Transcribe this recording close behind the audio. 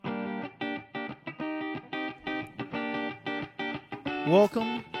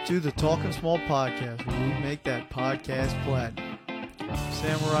Welcome to the Talking Small podcast, where we make that podcast platinum.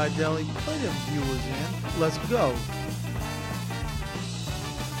 Samurai Deli, play them viewers in. Let's go.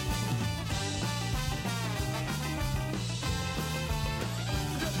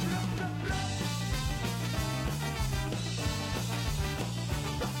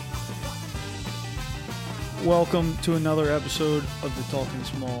 Welcome to another episode of the Talking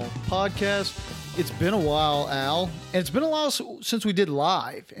Small podcast. It's been a while, Al, and it's been a while since we did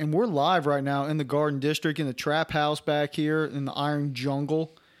live, and we're live right now in the Garden District, in the Trap House back here in the Iron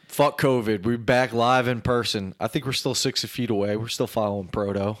Jungle. Fuck COVID. We're back live in person. I think we're still 6 feet away. We're still following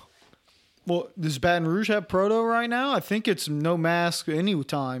Proto. Well, does Baton Rouge have Proto right now? I think it's no mask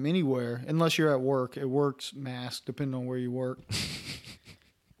anytime, anywhere, unless you're at work. It works mask, depending on where you work.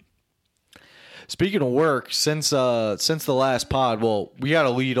 Speaking of work, since the last pod, well, we got to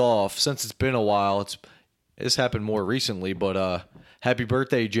lead off since it's been a while. It's happened more recently, but happy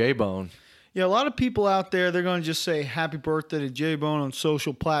birthday, J-Bone. Yeah, a lot of people out there, they're going to just say happy birthday to J-Bone on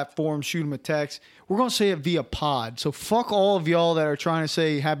social platforms, shoot him a text. We're going to say it via pod. So fuck all of y'all that are trying to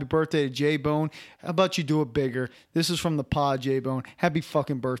say happy birthday to J-Bone. How about you do it bigger? This is from the pod, J-Bone. Happy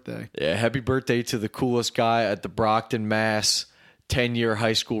fucking birthday. Yeah, happy birthday to the coolest guy at the Brockton, Mass 10-year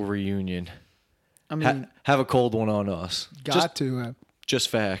high school reunion. I mean, have a cold one on us. Just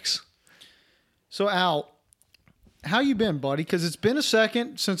facts. So, Al, how you been, buddy? Because it's been a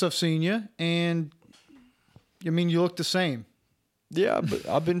second since I've seen you, and I mean, you look the same. Yeah, but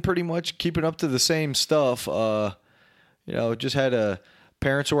I've been pretty much keeping up to the same stuff. Just had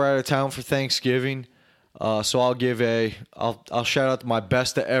parents were out of town for Thanksgiving, so I'll shout out to my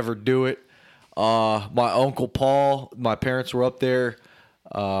best to ever do it. My Uncle Paul, my parents were up there.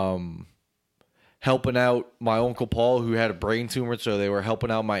 Helping out my Uncle Paul, who had a brain tumor, so they were helping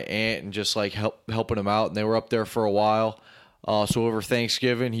out my aunt and just like helping him out, and they were up there for a while. So over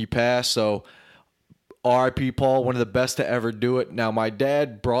Thanksgiving, he passed. So R.I.P. Paul, one of the best to ever do it. Now, my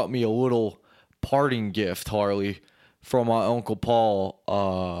dad brought me a little parting gift, Harley, from my Uncle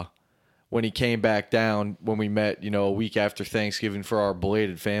Paul when he came back down when we met, a week after Thanksgiving for our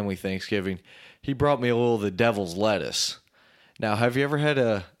belated family Thanksgiving. He brought me a little of the devil's lettuce. Now, have you ever had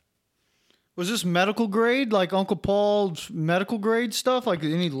a... Was this medical grade, like Uncle Paul's medical grade stuff? Like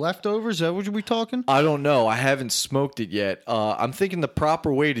any leftovers? Is that what we talking? I don't know. I haven't smoked it yet. I'm thinking the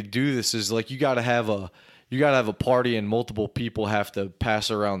proper way to do this is like you got to have a party and multiple people have to pass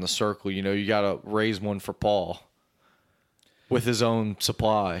around the circle. You got to raise one for Paul with his own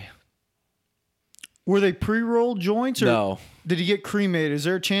supply. Were they pre-rolled joints? Or no. Did he get cremated? Is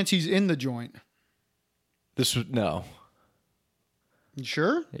there a chance he's in the joint? No. You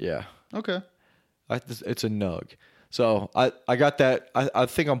sure? Yeah. Okay. It's a nug. So I got that. I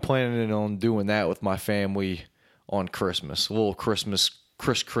think I'm planning on doing that with my family on Christmas. A little Christmas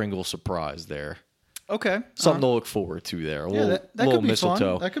Kris Kringle surprise there. Okay. Something to look forward to there. That little could be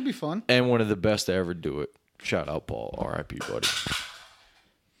mistletoe. Fun. That could be fun. And one of the best to ever do it. Shout out, Paul. R.I.P., buddy.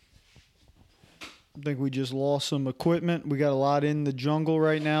 I think we just lost some equipment. We got a lot in the jungle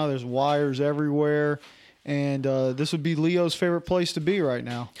right now. There's wires everywhere. And this would be Leo's favorite place to be right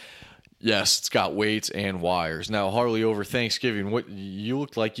now. Yes, it's got weights and wires. Now, Harley, over Thanksgiving, what you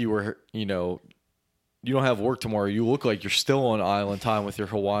looked like you were, you don't have work tomorrow. You look like you're still on island time with your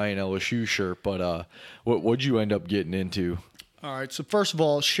Hawaiian LSU shirt. But what'd you end up getting into? All right. So first of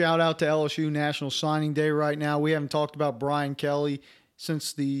all, shout out to LSU National Signing Day right now. We haven't talked about Brian Kelly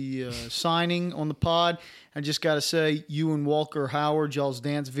since the signing on the pod. I just got to say, you and Walker Howard, y'all's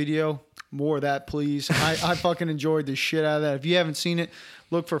dance video, more of that, please. I fucking enjoyed the shit out of that. If you haven't seen it,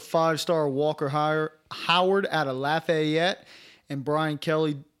 look for 5-star Walker Howard out of Lafayette and Brian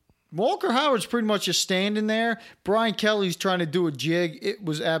Kelly. Walker Howard's pretty much just standing there. Brian Kelly's trying to do a jig. It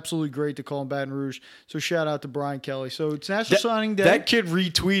was absolutely great to call him Baton Rouge. So shout out to Brian Kelly. So it's National Signing Day. That kid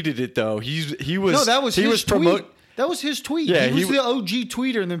retweeted it though. He was no, that was he his was tweet. That was his tweet. Yeah, he was the OG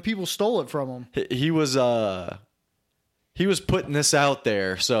tweeter, and then people stole it from him. He was putting this out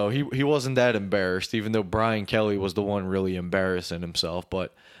there, so he wasn't that embarrassed, even though Brian Kelly was the one really embarrassing himself.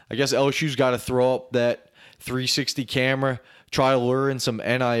 But I guess LSU's got to throw up that 360 camera, try to lure in some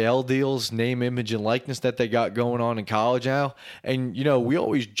NIL deals, name, image, and likeness that they got going on in college now. And, we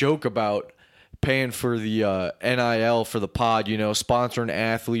always joke about paying for the NIL for the pod, sponsor an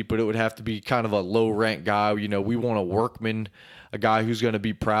athlete, but it would have to be kind of a low-rent guy. We want a workman, a guy who's going to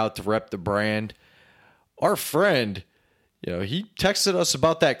be proud to rep the brand. Our friend... he texted us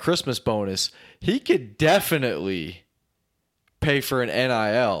about that Christmas bonus. He could definitely pay for an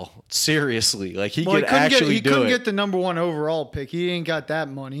NIL. Seriously. Like, he could actually do it. He couldn't get the number one overall pick. He ain't got that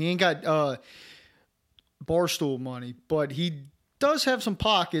money. He ain't got Barstool money. But he does have some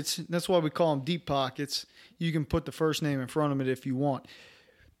pockets. That's why we call them deep pockets. You can put the first name in front of it if you want.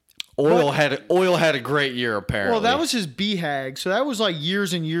 Oil had a great year apparently. Well, that was his BHAG, so that was like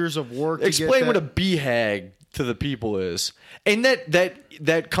years and years of work. Explain what a BHAG to the people is, and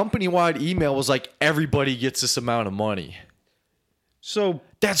that company-wide email was like everybody gets this amount of money. So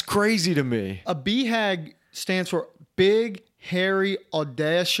that's crazy to me. A BHAG stands for Big, Hairy,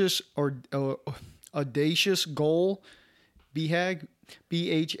 Audacious Goal. BHAG,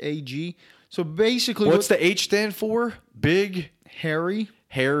 BHAG. So basically, what's the H stand for? Big, Hairy,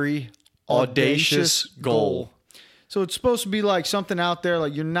 audacious goal. So it's supposed to be like something out there,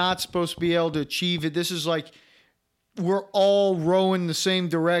 like you're not supposed to be able to achieve it. This is like we're all rowing the same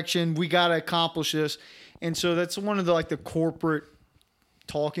direction. We got to accomplish this. And so that's one of the corporate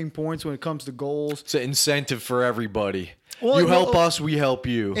talking points when it comes to goals. It's an incentive for everybody. Well, you help us, we help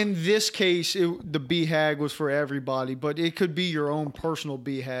you. In this case, the BHAG was for everybody, but it could be your own personal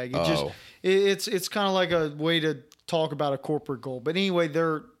BHAG. It's kind of like a way to talk about a corporate goal. But anyway,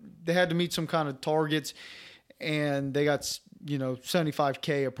 they had to meet some kind of targets, and they got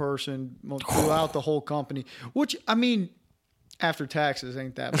 $75K a person throughout the whole company. Which, I mean, after taxes,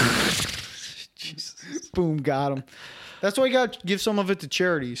 ain't that much. Jesus. Boom, got them. That's why you got to give some of it to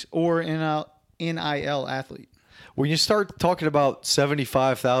charities or NIL athlete. When you start talking about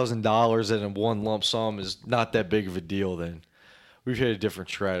 $75,000 and in one lump sum is not that big of a deal, then we've hit a different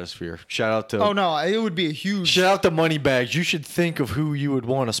stratosphere. Shout out to it would be a huge. Shout out to Moneybags. You should think of who you would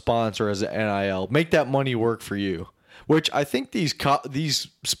want to sponsor as an NIL. Make that money work for you. Which I think these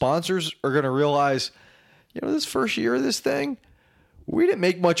sponsors are going to realize. This first year of this thing, we didn't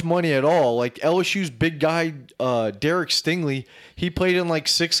make much money at all. Like LSU's big guy, Derek Stingley, he played in like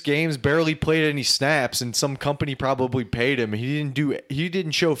 6 games, barely played any snaps, and some company probably paid him. He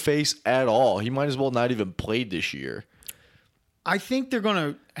didn't show face at all. He might as well not even played this year. I think they're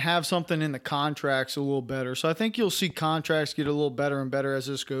going to have something in the contracts a little better. So I think you'll see contracts get a little better and better as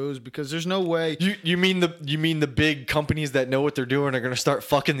this goes, because there's no way. You mean the big companies that know what they're doing are going to start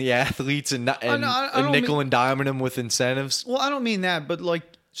fucking the athletes and nickel and diming them with incentives? Well, I don't mean that, but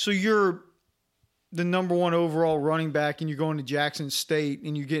so you're the number 1 overall running back and you're going to Jackson State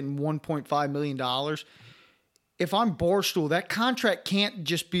and you're getting $1.5 million. If I'm Barstool, that contract can't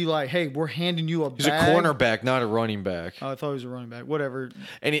just be like, hey, we're handing you a bag. He's a cornerback, not a running back. Oh, I thought he was a running back. Whatever.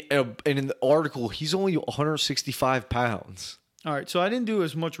 And in the article, he's only 165 pounds. All right, so I didn't do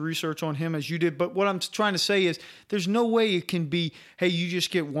as much research on him as you did, but what I'm trying to say is there's no way it can be, hey, you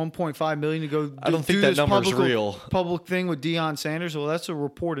just get $1.5 million to go I don't think that number's real. Public thing with Deion Sanders. Well, that's a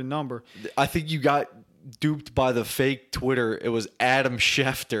reported number. I think you got duped by the fake Twitter. It was Adam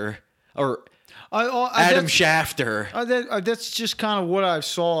Schefter or Adam Schefter. That's just kind of what I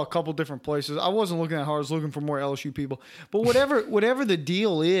saw a couple different places. I wasn't looking that hard. I was looking for more LSU people. But whatever the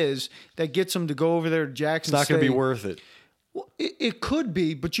deal is that gets them to go over there to Jackson State. It's not going to be worth it. Well, it could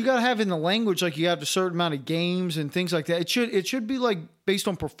be, but you got to have in the language like you have a certain amount of games and things like that. It should be like based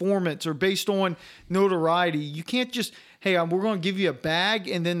on performance or based on notoriety. You can't just, hey, we're going to give you a bag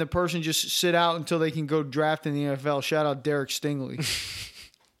and then the person just sit out until they can go draft in the NFL. Shout out Derek Stingley.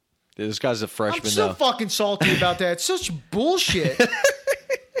 This guy's a freshman. I'm so fucking salty about that. It's such bullshit.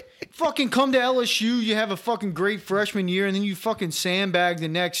 Fucking come to LSU, you have a fucking great freshman year, and then you fucking sandbag the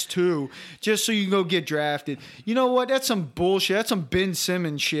next 2 just so you can go get drafted. You know what? That's some bullshit. That's some Ben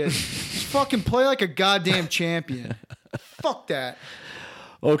Simmons shit. Just fucking play like a goddamn champion. Fuck that.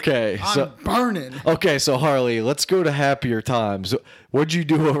 Okay. I'm burning. Okay, so Harley, let's go to happier times. What'd you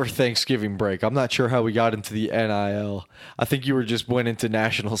do over Thanksgiving break? I'm not sure how we got into the NIL. I think you went into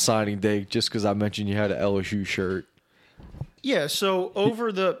National Signing Day just because I mentioned you had an LSU shirt. Yeah, so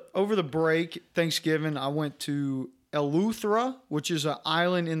over the break, Thanksgiving, I went to Eleuthera, which is an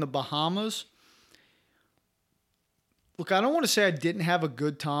island in the Bahamas. Look, I don't want to say I didn't have a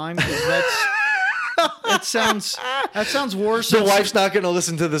good time because that sounds worse. The wife's not going to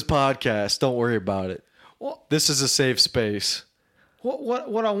listen to this podcast. Don't worry about it. Well, this is a safe space.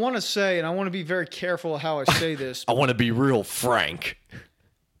 What I want to say, and I want to be very careful of how I say this. I want to be real frank.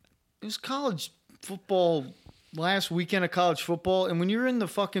 It was college football. Last weekend of college football, and when you're in the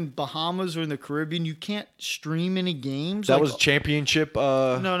fucking Bahamas or in the Caribbean, you can't stream any games. That was championship.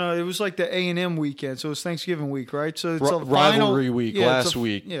 No, it was like the A&M weekend, so it was Thanksgiving week, right? So it's a rivalry week last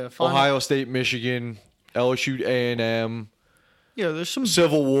week. Yeah, Ohio State, Michigan, LSU, A&M. Yeah, there's some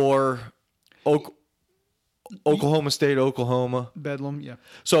Civil War, Oklahoma State, Oklahoma, Bedlam. Yeah.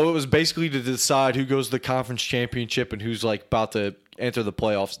 So it was basically to decide who goes to the conference championship and who's like about to enter the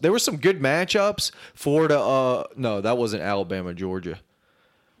playoffs. There were some good matchups. Florida, no, that wasn't Alabama, Georgia.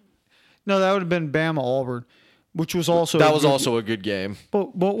 No, that would have been Bama, Auburn. which was also a good game.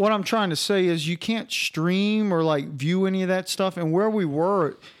 But what I'm trying to say is you can't stream or like view any of that stuff. And where we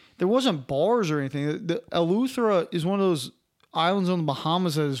were, there wasn't bars or anything. The Eleuthera is one of those islands on the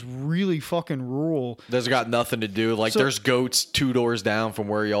Bahamas that is really fucking rural. There's got nothing to do. Like there's goats 2 doors down from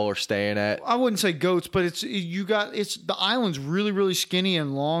where y'all are staying at. I wouldn't say goats, but it's the island's really, really skinny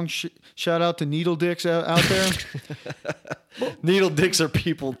and long. Shout out to needle dicks out there. Needle dicks are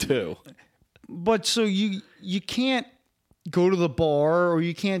people too. But so you can't go to the bar or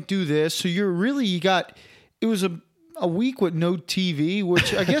you can't do this. So it was a week with no TV,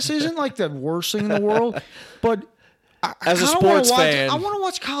 which I guess isn't like the worst thing in the world, but as a sports fan, I want to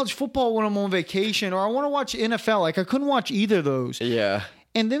watch college football when I'm on vacation, or I want to watch NFL. Like I couldn't watch either of those. Yeah.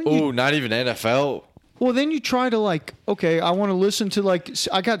 And then not even NFL. Well, then you try to like, okay, I want to listen to like,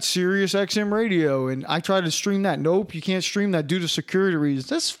 I got Sirius XM radio, and I try to stream that. Nope, you can't stream that due to security reasons.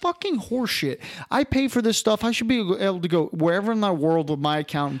 That's fucking horseshit. I pay for this stuff. I should be able to go wherever in my world with my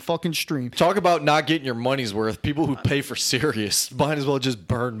account and fucking stream. Talk about not getting your money's worth. People who pay for Sirius might as well just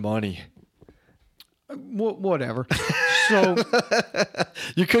burn money. Whatever. So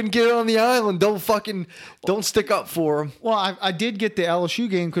you couldn't get it on the island. Don't stick up for them. Well, I did get the LSU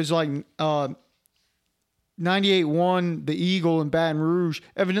game because like 98-1, the Eagle in Baton Rouge.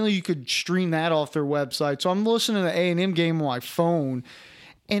 Evidently, you could stream that off their website. So I'm listening to the A&M game on my phone,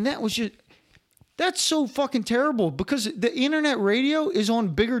 and that's so fucking terrible because the internet radio is on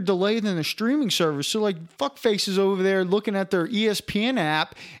bigger delay than the streaming service. So like fuckfaces over there looking at their ESPN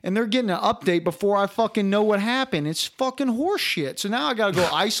app and they're getting an update before I fucking know what happened. It's fucking horseshit. So now I got to go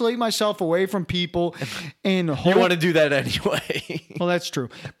isolate myself away from people and you want to do that anyway. Well, that's true.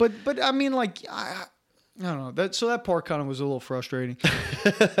 But I mean like I don't know. That part kind of was a little frustrating.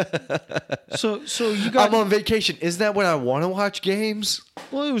 So you got. I'm on vacation. Isn't that when I want to watch games?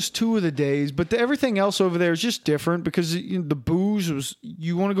 Well, it was 2 of the days, but everything else over there is just different because the booze was.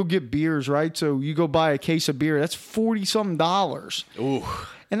 You want to go get beers, right? So you go buy a case of beer. That's $40-something. Ooh,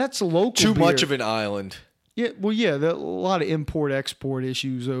 and that's local. Too beer. much of an island. Yeah, well, yeah, a lot of import-export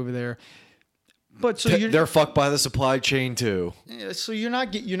issues over there. But so they're fucked by the supply chain too. Yeah, so you're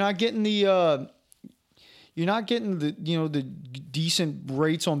not getting the. You're not getting the the decent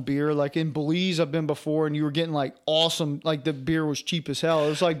rates on beer. Like in Belize, I've been before, and you were getting like awesome. Like the beer was cheap as hell. It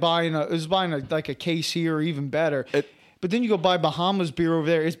was like buying like a case here, or even better. But then you go buy Bahamas beer over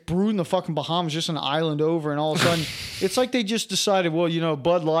there. It's brewed in the fucking Bahamas, just an island over, and all of a sudden, it's like they just decided, well,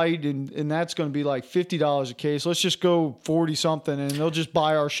 Bud Light, and that's going to be like $50 a case. Let's just go 40 something, and they'll just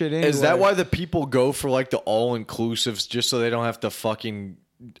buy our shit anyway. Is that why the people go for like the all inclusives, just so they don't have to fucking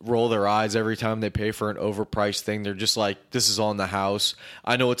roll their eyes every time they pay for an overpriced thing? They're just like, this is on the house.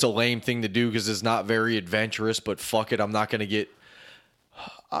 I know it's a lame thing to do because it's not very adventurous, but fuck it, I'm not going to get.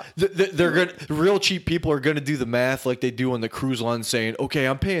 Real cheap people are going to do the math like they do on the cruise line, saying, okay,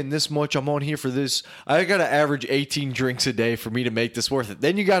 I'm paying this much, I'm on here for this, I got to average 18 drinks a day for me to make this worth it.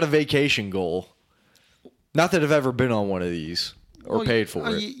 Then you got a vacation goal. Not that I've ever been on one of these or paid for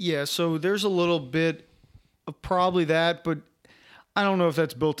it. Yeah, so there's a little bit of probably that, but I don't know if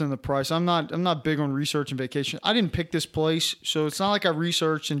that's built in the price. I'm not big on research and vacation. I didn't pick this place, so it's not like I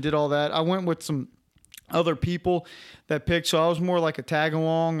researched and did all that. I went with some other people that picked, so I was more like a tag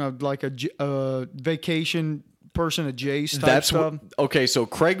along, like a vacation person, a Jace type stuff. Okay, so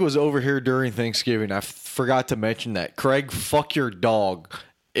Craig was over here during Thanksgiving. I forgot to mention that. Craig, fuck your dog.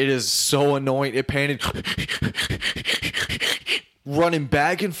 It is so annoying. It panicked. Running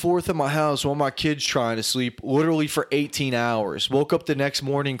back and forth in my house while my kid's trying to sleep, literally for 18 hours. Woke up the next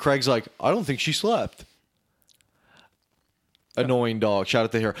morning, Craig's like, I don't think she slept. Annoying dog. Shout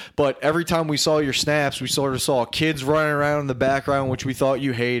out to her. But every time we saw your snaps, we sort of saw kids running around in the background, which we thought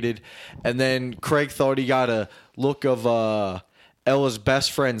you hated. And then Craig thought he got a look of Ella's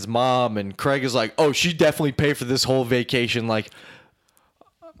best friend's mom. And Craig is like, oh, she definitely paid for this whole vacation. Like,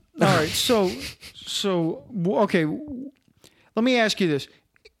 all right. So okay. Let me ask you this.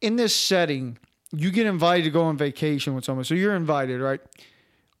 In this setting, you get invited to go on vacation with someone. So you're invited, right?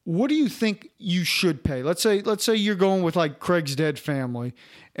 What do you think you should pay? Let's say you're going with like Craig's dead family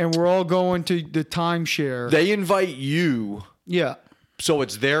and we're all going to the timeshare. They invite you. Yeah. So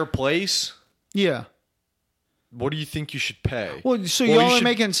it's their place? Yeah. What do you think you should pay? Well, so y'all are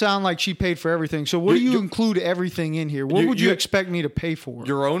making it sound like she paid for everything. So what do you include everything in here? What would you expect me to pay for?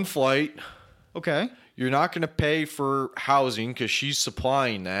 Your own flight. Okay. You're not going to pay for housing because she's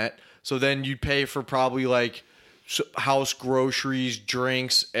supplying that. So then you pay for probably like house groceries,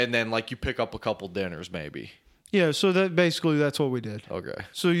 drinks, and then like you pick up a couple dinners maybe. Yeah, so that's what we did. Okay.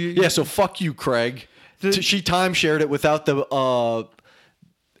 So so fuck you, Craig. She timeshared it without the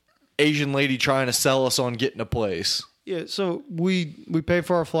Asian lady trying to sell us on getting a place. Yeah, so we paid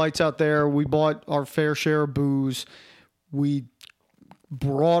for our flights out there. We bought our fair share of booze. We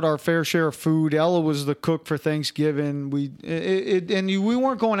brought our fair share of food. Ella was the cook for Thanksgiving. We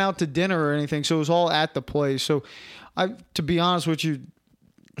weren't going out to dinner or anything, so it was all at the place. So, to be honest with you,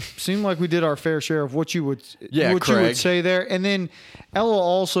 seemed like we did our fair share of what you would you would say there. And then Ella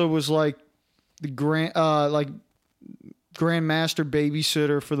also was like the grandmaster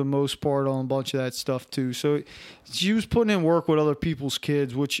babysitter for the most part on a bunch of that stuff too. So she was putting in work with other people's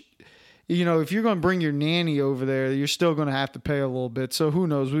kids, which, you know, if you're going to bring your nanny over there, you're still going to have to pay a little bit. So who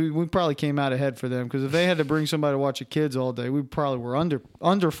knows? We probably came out ahead for them, because if they had to bring somebody to watch the kids all day, we probably were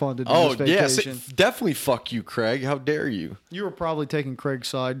underfunded. Oh, yes. Definitely fuck you, Craig. How dare you? You were probably taking Craig's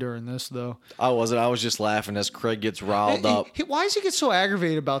side during this, though. I wasn't. I was just laughing as Craig gets riled up. Why does he get so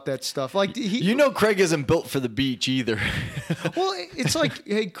aggravated about that stuff? Like, you know, Craig isn't built for the beach either. Well, it's like,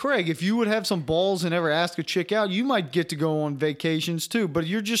 hey, Craig, if you would have some balls and ever ask a chick out, you might get to go on vacations too, but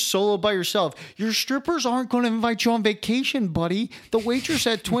you're just solo by yourself. Your strippers aren't going to invite you on vacation, buddy. The waitress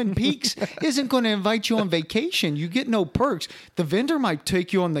at Twin Peaks isn't going to invite you on vacation. You get no perks. The vendor might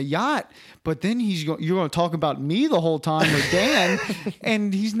take you on the yacht, but then you're going to talk about me the whole time, or Dan,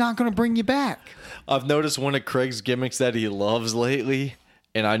 and he's not going to bring you back. I've noticed one of Craig's gimmicks that he loves lately,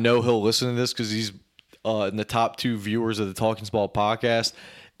 and I know he'll listen to this because he's in the top 2 viewers of the Talking Small podcast,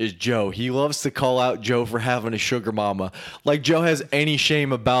 is Joe. He loves to call out Joe for having a sugar mama. Like Joe has any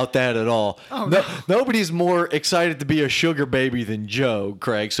shame about that at all. Oh, no. Nobody's more excited to be a sugar baby than Joe,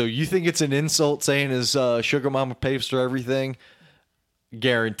 Craig. So you think it's an insult saying his sugar mama pays for everything?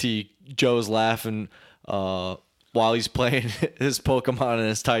 Guarantee Joe's laughing while he's playing his Pokemon and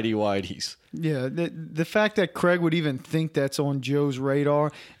his tidy whities. Yeah, the fact that Craig would even think that's on Joe's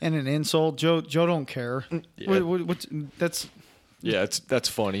radar and an insult, Joe don't care. Yeah. Yeah, that's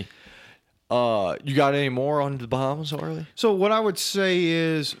funny. You got any more on the Bahamas, Harley? So what I would say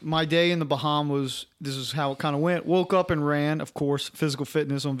is my day in the Bahamas, this is how it kind of went. Woke up and ran, of course, physical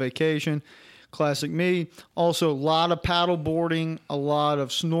fitness on vacation. Classic me. Also, a lot of paddle boarding, a lot of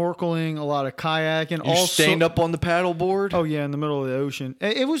snorkeling, a lot of kayaking. You stand up on the paddle board? Oh, yeah, in the middle of the ocean.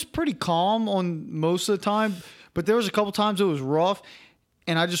 It was pretty calm on most of the time, but there was a couple times it was rough,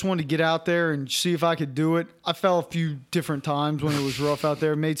 and I just wanted to get out there and see if I could do it. I fell a few different times when it was rough out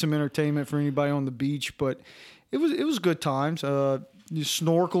there. Made some entertainment for anybody on the beach, but it was good times. You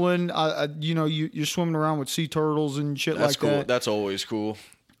snorkeling, you're swimming around with sea turtles and shit like cool. that. That's always cool.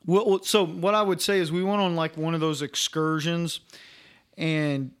 Well, so what I would say is we went on like one of those excursions,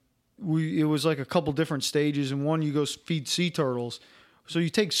 and it was like a couple different stages. And one, you go feed sea turtles. So you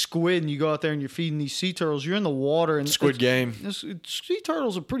take squid and you go out there and you're feeding these sea turtles. You're in the water, and Squid Game. Sea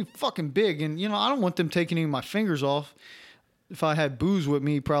turtles are pretty fucking big, and I don't want them taking any of my fingers off. If I had booze with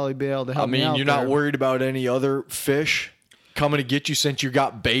me, he'd probably be able to help me out. You're not worried about any other fish coming to get you since you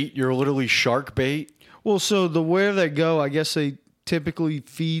got bait. You're literally shark bait. Well, so where they go, I guess they typically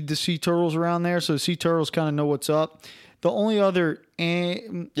feed the sea turtles around there, so the sea turtles kind of know what's up. The only other...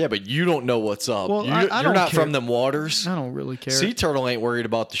 yeah, but you don't know what's up. Well, you're not care. From them waters. I don't really care. Sea turtle ain't worried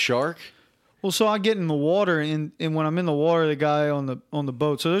about the shark. Well, so I get in the water, and when I'm in the water, the guy on the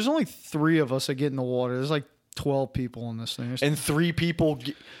boat... So there's only 3 of us that get in the water. There's like 12 people on this thing. And 3 people...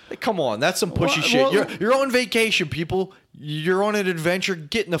 Come on, that's some pushy shit. You're on vacation, people. You're on an adventure.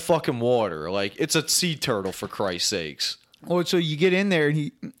 Get in the fucking water. Like, it's a sea turtle, for Christ's sakes. Oh, so you get in there,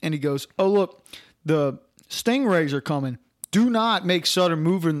 and he goes, "Oh, look, the stingrays are coming. Do not make sudden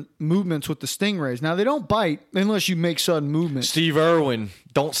movements with the stingrays. Now, they don't bite unless you make sudden movements." Steve Irwin,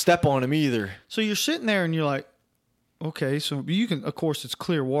 don't step on him either. So you're sitting there, and you're like, okay, so you can, of course, it's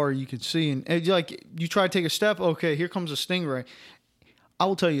clear water, you can see, and you try to take a step, okay, here comes a stingray. I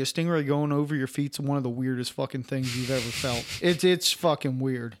will tell you, a stingray going over your feet's one of the weirdest fucking things you've ever felt. It's fucking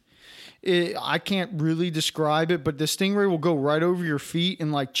weird. I can't really describe it, but the stingray will go right over your feet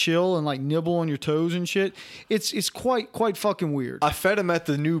and like chill and like nibble on your toes and shit. It's quite fucking weird. I fed him at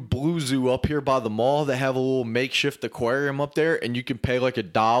the new Blue Zoo up here by the mall. They have a little makeshift aquarium up there, and you can pay like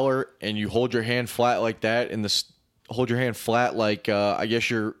 $1 and you hold your hand flat like that, and hold your hand flat like I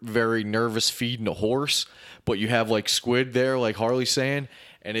guess you're very nervous feeding a horse, but you have like squid there, like Harley's saying,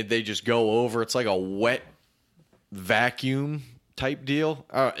 and they just go over. It's like a wet vacuum type deal.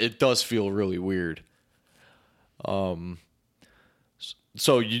 It does feel really weird. So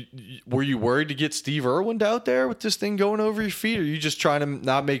were you worried to get Steve Irwin out there with this thing going over your feet, or are you just trying to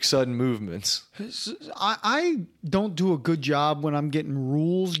not make sudden movements? I don't do a good job when I'm getting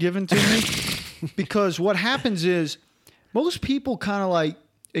rules given to me because what happens is most people kind of like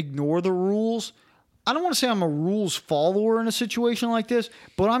ignore the rules, I don't want to say I'm a rules follower in a situation like this,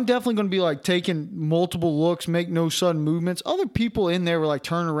 but I'm definitely going to be like taking multiple looks, make no sudden movements. Other people in there were like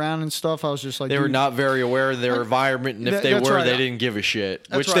turning around and stuff. I was just like, They were not very aware of their environment, and if they that's were, right. they didn't give a shit,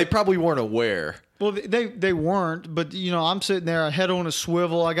 which right. they probably weren't aware. Well, they weren't, but I'm sitting there, head on a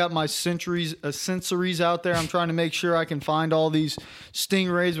swivel. I got my sensories out there. I'm trying to make sure I can find all these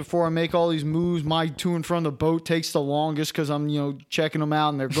stingrays before I make all these moves. My to and from the boat takes the longest because I'm checking them out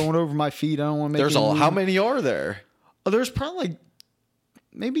and they're going over my feet. I don't want to make. How many are there? There's probably like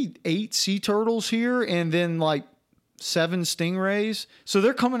maybe 8 sea turtles here, and then like 7 stingrays. So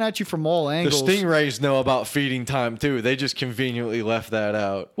they're coming at you from all The angles. stingrays know about feeding time too. They just conveniently left that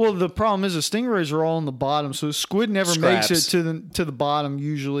out. Well, the problem is the stingrays are all on the bottom, so the squid never Scraps. makes it to the bottom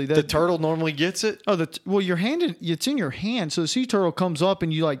usually. The turtle normally gets it. Oh, you're handed. It's in your hand, so the sea turtle comes up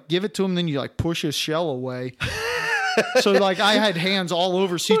and you like give it to him, then you like push his shell away. So like I had hands all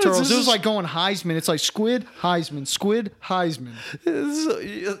over sea turtles. It was like going Heisman. It's like squid, Heisman, squid, Heisman.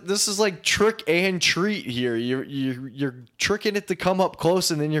 This is like trick and treat here. You're tricking it to come up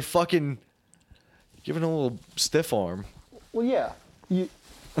close, and then you're fucking giving it a little stiff arm. Well, yeah.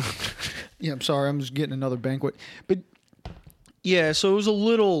 Yeah, I'm sorry. I'm just getting another banquet. But yeah, so it was a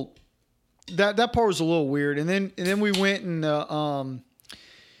little that part was a little weird. And then we went and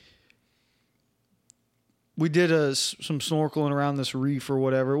we did some snorkeling around this reef or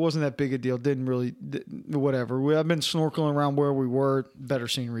whatever. It wasn't that big a deal. Didn't really whatever. I've been snorkeling around where we were. Better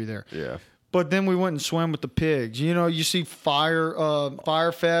scenery there. Yeah. But then we went and swam with the pigs. You see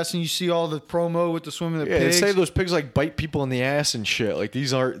Firefest, and you see all the promo with the swimming with the pigs. They say those pigs like bite people in the ass and shit. Like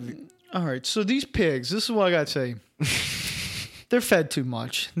these are. All right, so these pigs. This is what I gotta say. They're fed too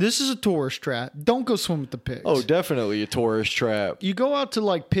much. This is a tourist trap. Don't go swim with the pigs. Oh, definitely a tourist trap. You go out to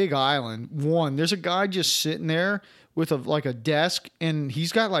like Pig Island. There's a guy just sitting there with a desk, and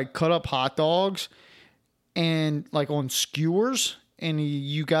he's got like cut up hot dogs and like on skewers. And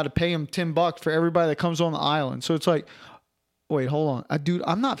you got to pay him $10 for everybody that comes on the island. So it's like, wait, hold on, dude,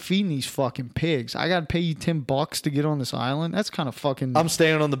 I'm not feeding these fucking pigs. I got to pay you $10 to get on this island. That's kind of fucking. I'm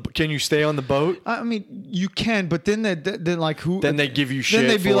staying on the. Can you stay on the boat? I mean, you can, but then like who? Then they give you shit. Then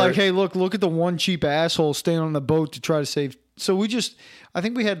they'd be for like, it. hey, look at the one cheap asshole staying on the boat to try to save. So I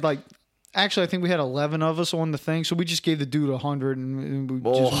think we had like. Actually, I think we had 11 of us on the thing, so we just gave the dude 100, and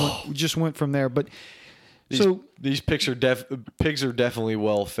we just went from there. But. These pigs are definitely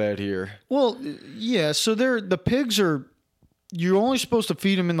well fed here. Well, yeah. So the pigs are. You're only supposed to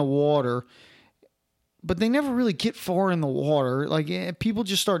feed them in the water, but they never really get far in the water. Like people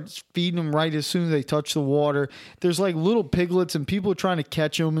just start feeding them right as soon as they touch the water. There's like little piglets, and people are trying to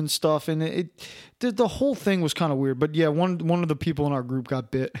catch them and stuff. And the whole thing was kind of weird. But yeah, one of the people in our group got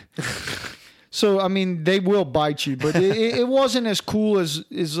bit. So I mean, they will bite you, but it wasn't as cool as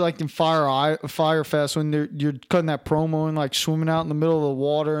like in Firefest when you're cutting that promo and like swimming out in the middle of the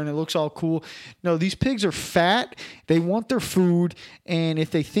water and it looks all cool. No, these pigs are fat. They want their food, and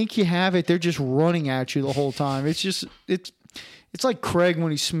if they think you have it, they're just running at you the whole time. It's like Craig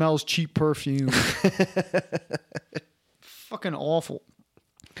when he smells cheap perfume. Fucking awful.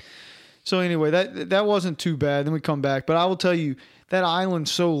 So anyway, that wasn't too bad. Then we come back, but I will tell you. That island's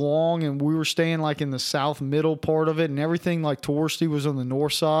so long, and we were staying like in the south middle part of it, and everything like touristy was on the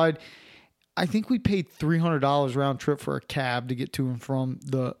north side. I think we paid $300 round trip for a cab to get to and from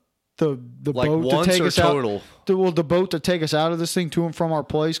the like boat once to take or us total? out. The boat to take us out of this thing to and from our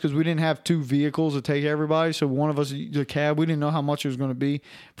place because we didn't have 2 vehicles to take everybody. So one of us, the cab, we didn't know how much it was going to be.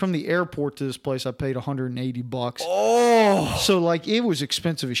 From the airport to this place, I paid $180. Oh, so like it was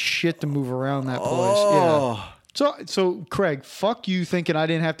expensive as shit to move around that place. Oh. Yeah. So Craig, fuck you thinking I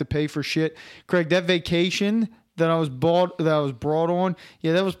didn't have to pay for shit. Craig, that vacation that I was brought on,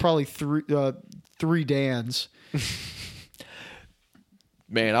 yeah, that was probably three Dans.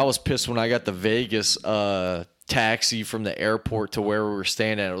 Man, I was pissed when I got the Vegas taxi from the airport to where we were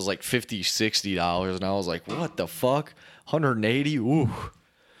staying at. It was like $50, $60, and I was like, what the fuck? 180? Ooh.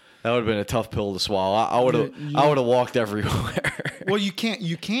 That would have been a tough pill to swallow. I would have walked everywhere. Well, you can't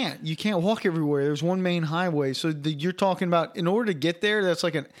walk everywhere. There's one main highway. So you're talking about in order to get there, that's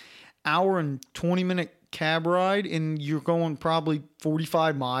like an hour and 20-minute cab ride, and you're going probably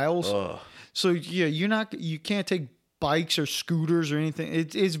 45 miles. Ugh. So yeah, you can't take bikes or scooters or anything.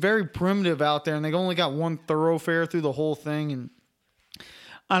 It's very primitive out there, and they only got one thoroughfare through the whole thing. And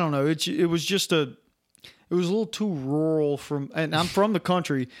I don't know. It was just It was a little too rural and I'm from the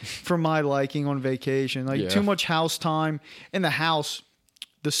country for my liking on vacation. Like too much house time. And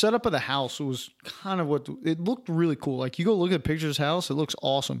the setup of the house was kind of it looked really cool. Like you go look at pictures of the house, it looks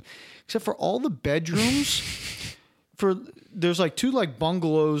awesome. Except for all the bedrooms, there's like two like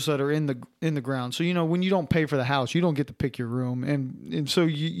bungalows that are in the ground. So when you don't pay for the house, you don't get to pick your room, and so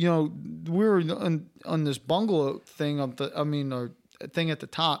we were on this bungalow thing thing at the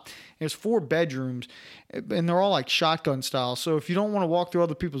top. There's 4 bedrooms, and they're all like shotgun style. So if you don't want to walk through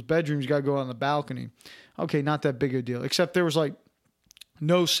other people's bedrooms, you got to go out on the balcony. Okay, not that big a deal. Except there was like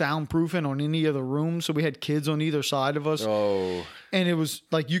no soundproofing on any of the rooms, so we had kids on either side of us. Oh, and it was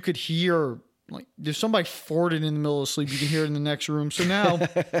like you could hear like if somebody farted in the middle of sleep, you can hear it in the next room. So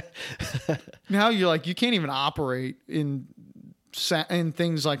now you're like you can't even operate in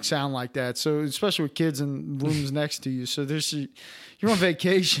things like sound like that. So especially with kids in rooms next to you. So you're on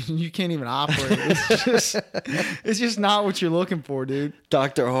vacation and you can't even operate. It's just not what you're looking for, dude.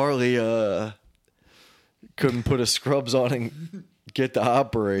 Dr. Harley couldn't put his scrubs on and get to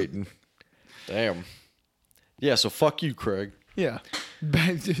operating. Damn. Yeah, so fuck you, Craig. Yeah.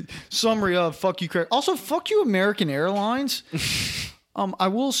 Summary of fuck you, Craig. Also, fuck you, American Airlines. I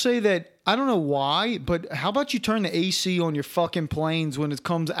will say that I don't know why, but how about you turn the AC on your fucking planes when it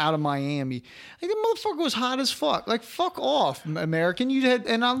comes out of Miami? Like, the motherfucker was hot as fuck. Like, fuck off, American.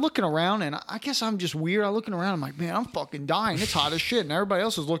 And I'm looking around, and I guess I'm just weird. I'm looking around, I'm like, man, I'm fucking dying. It's hot as shit, and everybody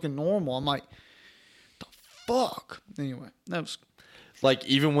else is looking normal. I'm like, the fuck? Anyway, that was... Like,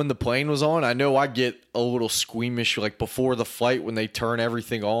 even when the plane was on, I know I get a little squeamish, like, before the flight when they turn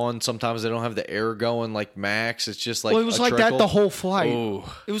everything on. Sometimes they don't have the air going, like, max. It's just like it was like trickle. that the whole flight. Ooh.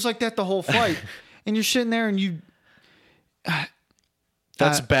 It was like that the whole flight. And you're sitting there and you...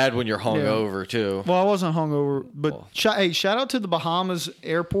 That's bad when you're hungover, too. Well, I wasn't hungover, but shout out to the Bahamas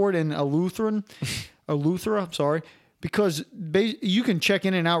airport in Eleuthera, I'm sorry. Because you can check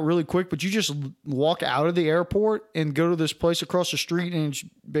in and out really quick, but you just walk out of the airport and go to this place across the street, and it's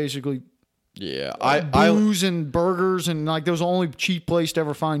basically booze and burgers, and like there was the only cheap place to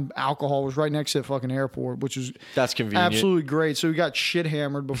ever find alcohol was right next to the fucking airport, which is that's convenient, absolutely great. So we got shit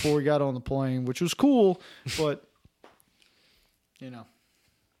hammered before we got on the plane, which was cool, but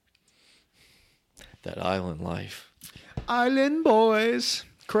that island life, island boys.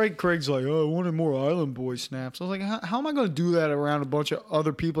 Craig's like, oh, I wanted more Island Boy snaps. I was like, how am I going to do that around a bunch of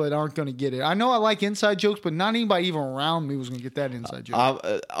other people that aren't going to get it? I know I like inside jokes, but not anybody even around me was going to get that inside joke.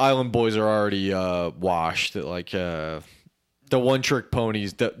 Island Boys are already washed. Like the one trick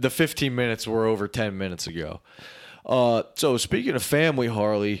ponies, the 15 minutes were over 10 minutes ago. So speaking of family,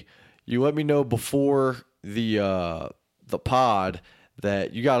 Harley, you let me know before the pod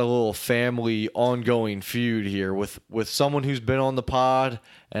that you got a little family ongoing feud here with someone who's been on the pod,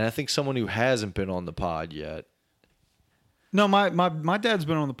 and I think someone who hasn't been on the pod yet. No, my dad's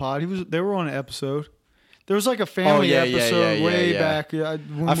been on the pod. They were on an episode. There was like a family episode way back. Yeah,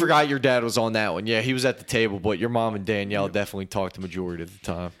 I forgot your dad was on that one. Yeah, he was at the table, but your mom and Danielle definitely talked the majority of the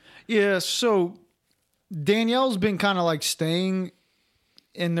time. Yeah, so Danielle's been kind of like staying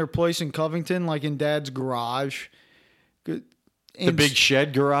in their place in Covington, like in Dad's garage. The big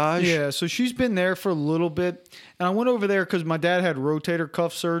shed garage? Yeah, so she's been there for a little bit. And I went over there because my dad had rotator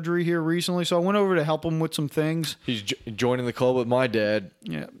cuff surgery here recently. So I went over to help him with some things. He's joining the club with my dad.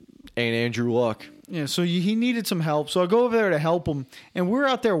 Yeah. And Andrew Luck. Yeah, so he needed some help. So I go over there to help him. And we're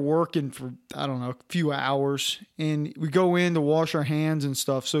out there working for, I don't know, a few hours. And we go in to wash our hands and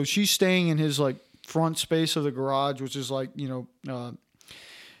stuff. So she's staying in his, like, front space of the garage, which is like,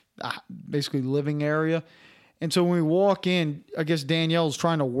 basically living area. And so when we walk in, I guess Danielle's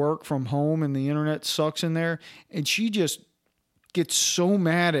trying to work from home and the internet sucks in there. And she just gets so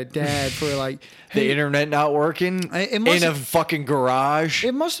mad at Dad for like... the internet not working in a fucking garage?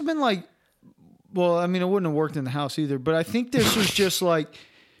 It must have been like... Well, I mean, it wouldn't have worked in the house either. But I think this was just like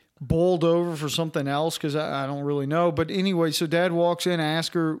bowled over for something else because I don't really know. But anyway, so Dad walks in,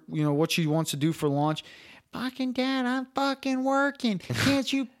 asks her, what she wants to do for lunch. Fucking Dad, I'm fucking working.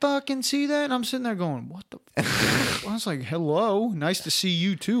 Can't you fucking see that? And I'm sitting there going, what the fuck? I was like, hello. Nice to see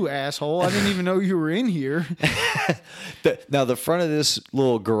you too, asshole. I didn't even know you were in here. Now, the front of this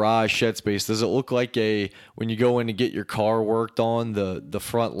little garage shed space, does it look like when you go in to get your car worked on, the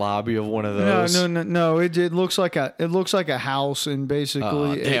front lobby of one of those? No. It looks like a house and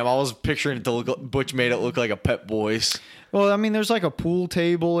basically. Damn, I was picturing it to look. Butch made it look like a Pep Boys. Well, I mean, there's like a pool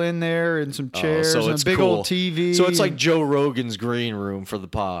table in there and some chairs and a big old TV. So it's like Joe Rogan's green room for the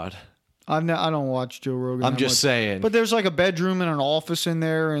pod. I don't watch Joe Rogan. I'm just saying. But there's like a bedroom and an office in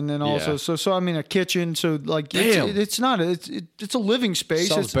there, and then also so I mean a kitchen. So like it's a living space.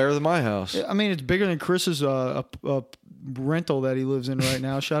 Sounds better than my house. I mean, it's bigger than Chris's rental that he lives in right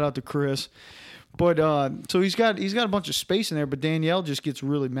now. Shout out to Chris. But so he's got a bunch of space in there, but Danielle just gets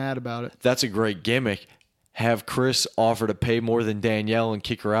really mad about it. That's a great gimmick. Have Chris offer to pay more than Danielle and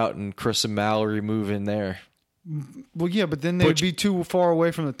kick her out, and Chris and Mallory move in there. Well, yeah, but then they'd be too far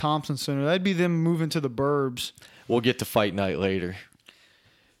away from the Thompson Center. That'd be them moving to the burbs. We'll get to fight night later.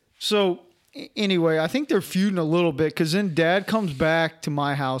 So, anyway, I think they're feuding a little bit because then Dad comes back to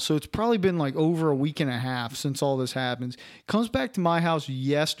my house. So it's probably been like over a week and a half since all this happens. Comes back to my house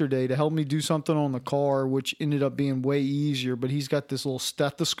yesterday to help me do something on the car, which ended up being way easier. But he's got this little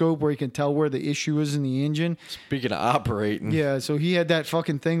stethoscope where he can tell where the issue is in the engine. Speaking of operating. Yeah, so he had that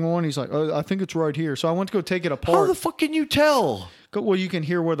fucking thing on. He's like, oh, I think it's right here. So I went to go take it apart. How the fuck can you tell? Well, you can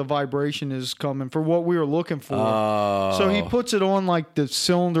hear where the vibration is coming for what we were looking for. Oh. So he puts it on like the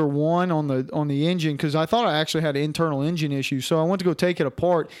cylinder 1 on the engine because I thought I actually had an internal engine issue. So I went to go take it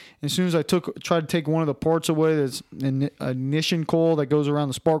apart. And as soon as I tried to take one of the parts away, there's an ignition coil that goes around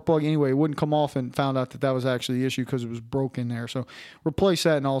the spark plug. Anyway, it wouldn't come off, and found out that was actually the issue because it was broken there. So replaced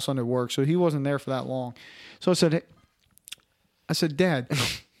that, and all of a sudden it worked. So he wasn't there for that long. So I said, Dad,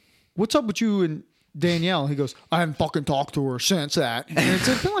 what's up with you and Danielle? He goes, I haven't fucking talked to her since that. And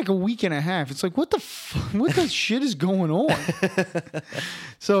it's been like a week and a half. It's like, what the shit is going on?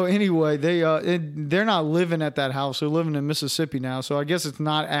 So anyway, they're not living at that house. They're living in Mississippi now. So I guess it's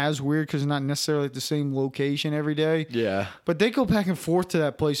not as weird because it's not necessarily at the same location every day. Yeah. But they go back and forth to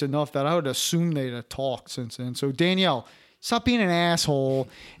that place enough that I would assume they'd have talked since then. So Danielle, stop being an asshole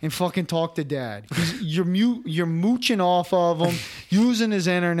and fucking talk to Dad. You're mooching off of him, using his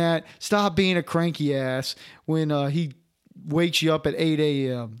internet. Stop being a cranky ass when he wakes you up at 8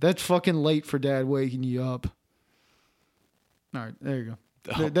 a.m. That's fucking late for Dad waking you up. All right, there you go.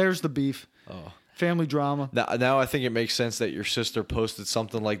 Oh. There's the beef. Oh. Family drama. Now I think it makes sense that your sister posted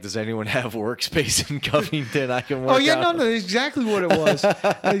something like, does anyone have workspace in Covington I can work Oh, yeah, out? no, exactly what it was.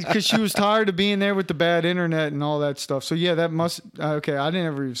 Because she was tired of being there with the bad internet and all that stuff. So, yeah, that must... Okay, I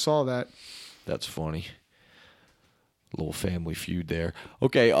never even saw that. That's funny. Little family feud there.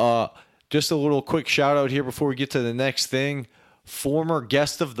 Okay, just a little quick shout out here before we get to the next thing. Former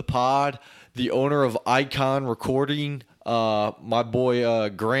guest of the pod, the owner of Icon Recording, my boy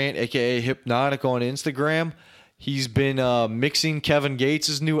Grant, aka Hypnotic on Instagram. He's been mixing Kevin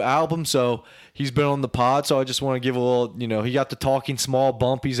Gates' new album, so he's been on the pod. So I just want to give a little, he got the Talking Small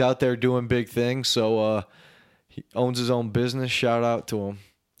bump. He's out there doing big things. So he owns his own business. Shout out to him.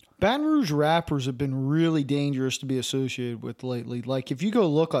 Baton Rouge rappers have been really dangerous to be associated with lately. Like, if you go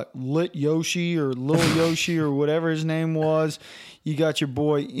look at Lit Yoshi or Lil Yoshi or whatever his name was, you got your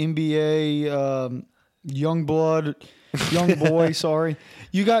boy NBA, Young Boy, sorry.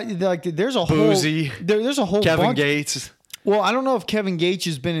 You got, like, there's a Boozy. There's a whole Kevin bunch. Gates. Well, I don't know if Kevin Gates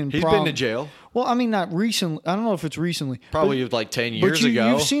has been in He's problem. been to jail. Well, I mean, not recently. I don't know if it's recently. Probably like 10 years but ago.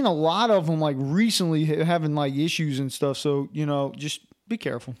 You've seen a lot of them, like, recently having, like, issues and stuff. So, just be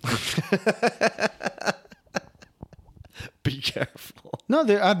careful. Be careful. No,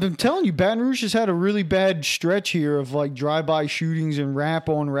 I've been telling you, Baton Rouge has had a really bad stretch here of like drive-by shootings and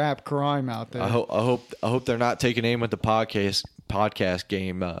rap-on-rap crime out there. I hope they're not taking aim at the podcast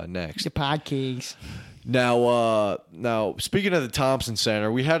game next. The podcast. Now speaking of the Thompson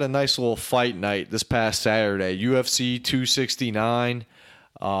Center, we had a nice little fight night this past Saturday. UFC 269. It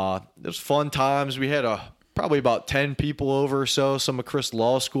was fun times. We had probably about 10 people over or so. Some of Chris'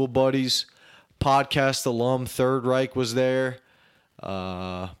 law school buddies. Podcast alum Third Reich was there.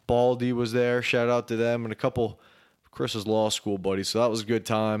 Baldy was there. Shout out to them and a couple of Chris's law school buddies. So that was a good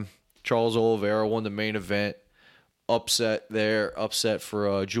time. Charles Oliveira won the main event. Upset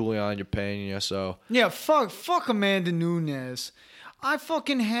for Juliana Pena. So yeah, fuck Amanda Nunes. I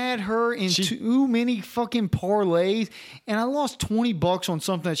fucking had her in too many fucking parlays, and I lost $20 on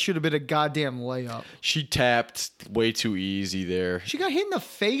something that should have been a goddamn layup. She tapped way too easy there. She got hit in the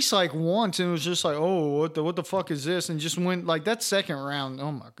face like once, and it was just like, oh, what the fuck is this? And just went like that second round.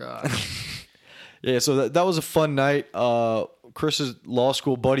 Oh my god. Yeah, so that was a fun night. Chris's law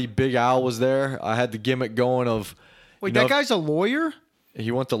school buddy Big Al was there. I had the gimmick going of. Wait, that guy's a lawyer?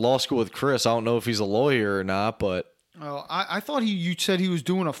 He went to law school with Chris. I don't know if he's a lawyer or not, but. Oh, I thought you said he was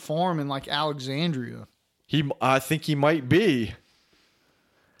doing a farm in like Alexandria. I think he might be.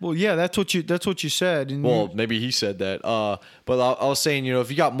 Well, yeah, that's what you said. And well, maybe he said that. But I was saying, if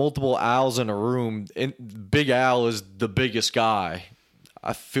you got multipleAls in a room, Big Al is the biggest guy.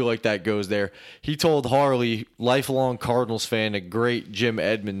 I feel like that goes there. He told Harley, lifelong Cardinals fan, a great Jim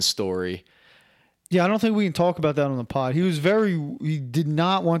Edmonds story. Yeah, I don't think we can talk about that on the pod. He did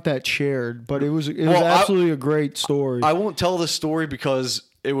not want that shared, but it was absolutely a great story. I won't tell this story because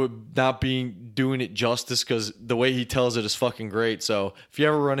it would not be doing it justice because the way he tells it is fucking great. So if you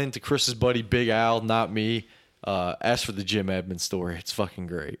ever run into Chris's buddy Big Al, not me, ask for the Jim Edmonds story. It's fucking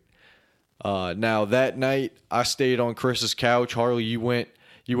great. Now that night I stayed on Chris's couch. Harley, you went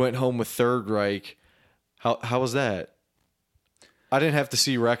home with Third Reich. How was that? I didn't have to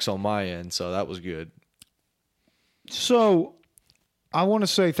see Rex on my end, so that was good. So, I want to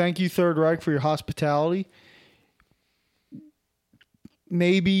say thank you, Third Reich, for your hospitality.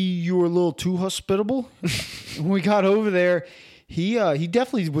 Maybe you were a little too hospitable. When we got over there, he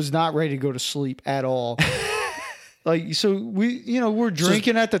definitely was not ready to go to sleep at all. Like, so we're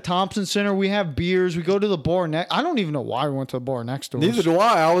drinking at the Thompson Center. We have beers. We go to the bar next. I don't even know why we went to the bar next door. Neither do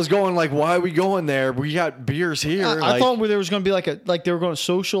I. I was going like, why are we going there? We got beers here. I thought there was going to be like they were going to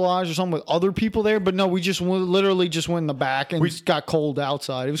socialize or something with other people there, but no, we just literally just went in the back and we got cold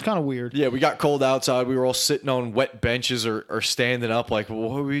outside. It was kind of weird. Yeah, we got cold outside. We were all sitting on wet benches or standing up. Like,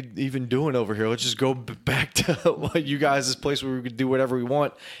 what are we even doing over here? Let's just go back to you guys' place where we could do whatever we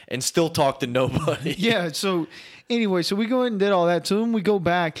want and still talk to nobody. Yeah. So. Anyway, so we go ahead and did all that. So then we go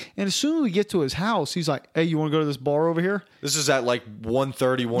back, and as soon as we get to his house, he's like, hey, you want to go to this bar over here? This is at like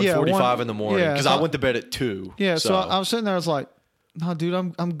 1:30, 1:45 in the morning because I went to bed at 2. Yeah, so I was sitting there. I was like, no, dude,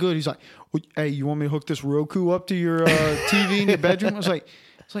 I'm good. He's like, well, hey, you want me to hook this Roku up to your TV in your bedroom? I was like,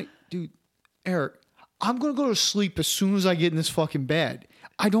 dude, Eric, I'm going to go to sleep as soon as I get in this fucking bed.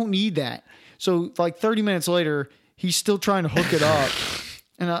 I don't need that. So like 30 minutes later, he's still trying to hook it up.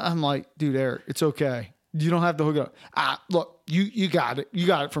 And I'm like, dude, Eric, it's okay. You don't have to hook it up. Look, you got it. You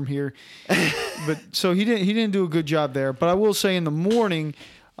got it from here. But so he didn't do a good job there. But I will say in the morning,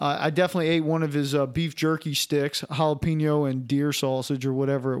 I definitely ate one of his beef jerky sticks, jalapeno and deer sausage or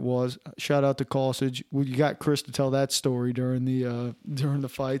whatever it was. Shout out to Causage. Well, you got Chris to tell that story during the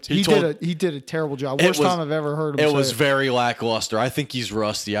fights. He did a terrible job. Worst time I've ever heard him. It was very lackluster. I think he's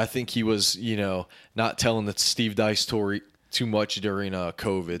rusty. I think he was not telling the Steve Dice story too much during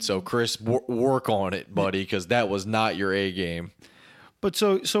COVID. So Chris, work on it, buddy, because that was not your A game. But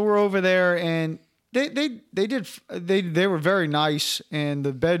so we're over there, and they were very nice, and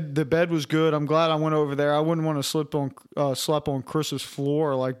the bed was good. I'm glad I went over there. I wouldn't want to sleep on Chris's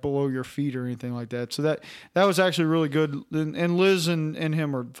floor, like below your feet or anything like that. So that was actually really good. And Liz and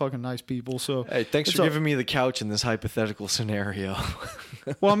him are fucking nice people. So hey, thanks for giving me the couch in this hypothetical scenario.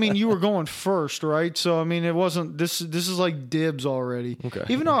 Well, I mean, you were going first, right? So I mean, it wasn't this is like dibs already. Okay.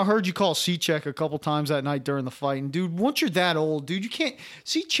 Even though I heard you call C-check a couple times that night during the fight, and dude, once you're that old, dude, you can't.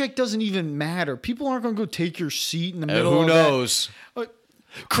 C-check doesn't even matter. People aren't going to go take your seat in the middle. Who of knows? That.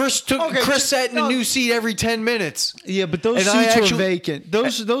 Chris sat in a new seat every 10 minutes. Yeah, but those seats were vacant.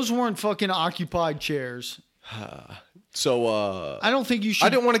 Those weren't fucking occupied chairs. So I don't think you should. I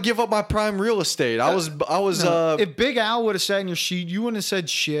didn't want to give up my prime real estate. I was. No. If Big Al would have sat in your seat, you wouldn't have said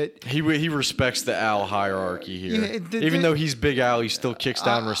shit. He respects the Al hierarchy here. Yeah, even though he's Big Al, he still kicks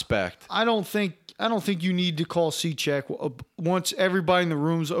down respect. I don't think you need to call C-check once everybody in the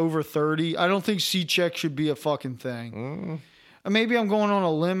room's over 30. I don't think C-check should be a fucking thing. Maybe I'm going on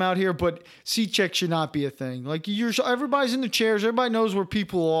a limb out here, but C-check should not be a thing. Like everybody's in the chairs. Everybody knows where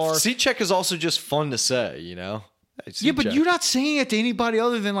people are. C-check is also just fun to say, you know? Yeah, but you're not saying it to anybody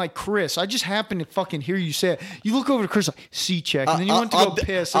other than like Chris. I just happened to fucking hear you say it. You look over to Chris like C-check, and then you went to go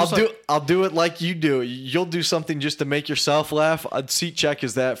piss. I'll do it like you do. You'll do something just to make yourself laugh. C-check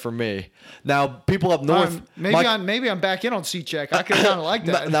is that for me. Now, people up north, maybe I'm back in on C-check. I kind of like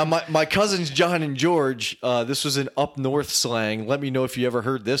that. Now, my cousins John and George, this was an up north slang. Let me know if you ever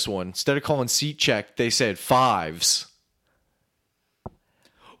heard this one. Instead of calling C-check, they said fives.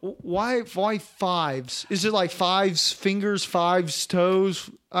 Why fives? Is it like fives fingers, fives toes?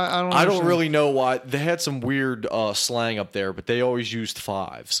 I don't really know why. They had some weird slang up there, but they always used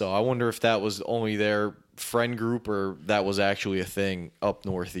five. So I wonder if that was only their friend group or that was actually a thing up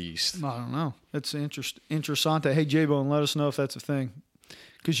northeast. I don't know. It's interessante. Hey, J-Bone, let us know if that's a thing.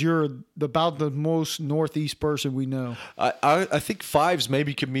 Because you're about the most northeast person we know. I think fives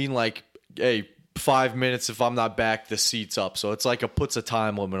maybe could mean like, hey, 5 minutes if I'm not back, the seat's up. So it's like puts a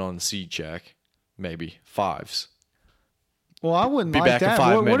time limit on the seat check. Maybe fives. Well, I wouldn't be like back that. In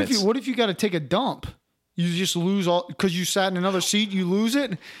 5 minutes. What if you got to take a dump? You just lose all because you sat in another seat. You lose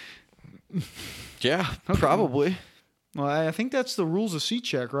it. Yeah, okay. Probably. Well, I think that's the rules of seat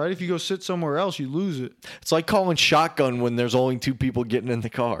check, right? If you go sit somewhere else, you lose it. It's like calling shotgun when there's only 2 people getting in the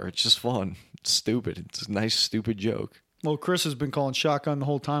car. It's just fun. It's stupid. It's a nice, stupid joke. Well, Chris has been calling shotgun the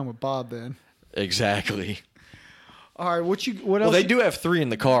whole time with Bob then. Exactly. All right, what else? Well, they do have 3 in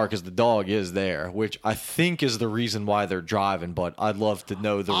the car because the dog is there, which I think is the reason why they're driving, but I'd love to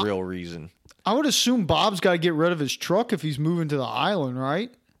know the real reason. I would assume Bob's got to get rid of his truck if he's moving to the island,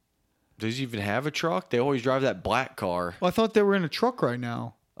 right? Does he even have a truck? They always drive that black car. Well, I thought they were in a truck right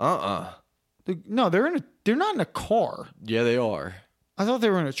now. No, they're not in a car. Yeah, they are. I thought they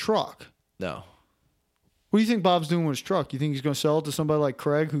were in a truck. No. What do you think Bob's doing with his truck? You think he's going to sell it to somebody like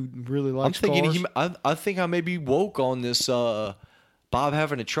Craig who really likes I'm thinking cars? I think I may be woke on this Bob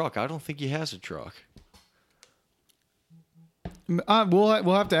having a truck. I don't think he has a truck.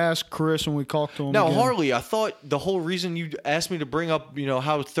 We'll have to ask Chris when we talk to him. Now, again. Harley, I thought the whole reason you asked me to bring up,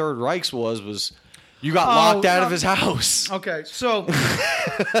 how Third Reichs was you got locked out of his house. Okay,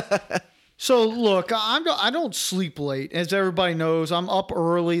 so look, I don't sleep late, as everybody knows. I'm up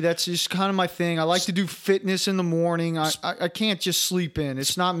early. That's just kind of my thing. I like to do fitness in the morning. I can't just sleep in.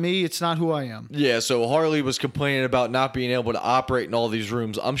 It's not me. It's not who I am. Yeah, so Harley was complaining about not being able to operate in all these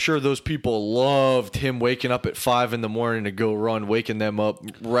rooms. I'm sure those people loved him waking up at 5 a.m. to go run, waking them up,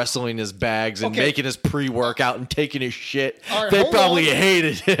 wrestling his bags, and making his pre-workout and taking his shit. All right, they hold probably on.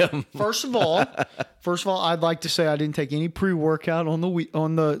 hated him. First of all, I'd like to say I didn't take any pre-workout in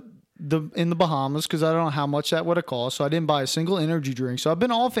the Bahamas because I don't know how much that would have cost. So I didn't buy a single energy drink. So I've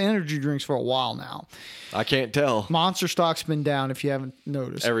been off energy drinks for a while now. I can't tell. Monster stock's been down if you haven't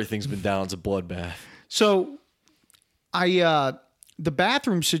noticed. Everything's been down. It's a bloodbath. So the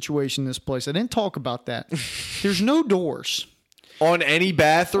bathroom situation in this place, I didn't talk about that. There's no doors. On any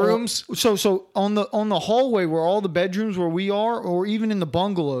bathrooms? So on the hallway where all the bedrooms where we are, or even in the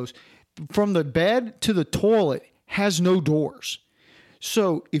bungalows, from the bed to the toilet has no doors.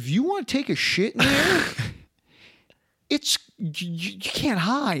 So if you want to take a shit in there, you can't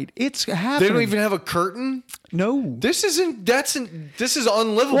hide. It's happening. They don't even have a curtain? No. This is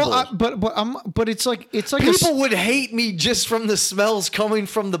unlivable. Well, but it's like people would hate me just from the smells coming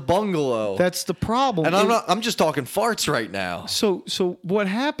from the bungalow. That's the problem. And I'm just talking farts right now. So what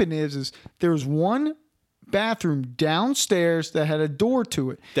happened is there was one bathroom downstairs that had a door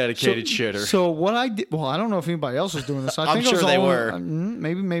to it. Dedicated shitter. So what I did, well, I don't know if anybody else was doing this. I'm sure they were.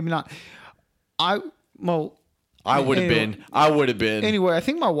 Maybe not. I would have been. I would have been. Anyway, I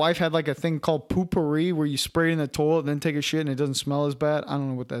think my wife had like a thing called poopery where you spray it in the toilet and then take a shit and it doesn't smell as bad. I don't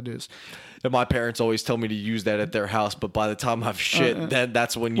know what that is. And my parents always tell me to use that at their house, but by the time I've shit, then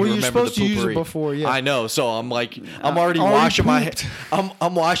that's when you remember the poopery. You're supposed to use it before, yeah. I know. So I'm like, I'm already washing my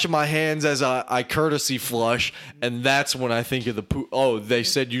I'm washing my hands as I courtesy flush, and that's when I think of the poop. Oh, they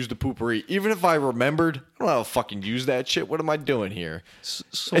said use the poopery. Even if I remembered, I don't know how to fucking use that shit. What am I doing here?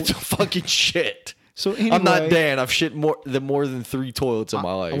 It's a fucking shit. So anyway, I'm not Dan. I've shit more than 3 toilets in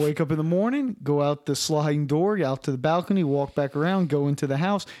my life. I wake up in the morning, go out the sliding door, out to the balcony, walk back around, go into the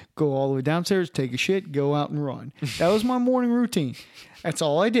house, go all the way downstairs, take a shit, go out and run. That was my morning routine. That's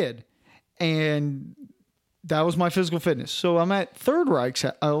all I did. And that was my physical fitness. So I'm at Third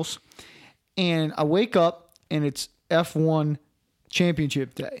Reich's house, and I wake up, and it's F1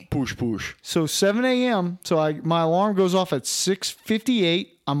 championship day. Push. So 7 a.m. So my alarm goes off at 6:58.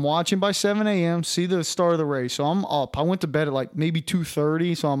 I'm watching by 7 a.m. See the start of the race. So I'm up. I went to bed at like maybe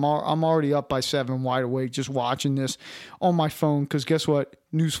 2:30. So I'm already up by 7, wide awake, just watching this on my phone. Because guess what?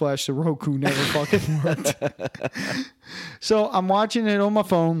 Newsflash: the Roku never fucking worked. So I'm watching it on my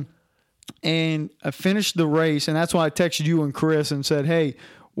phone, and I finished the race, and that's when I texted you and Chris and said, "Hey,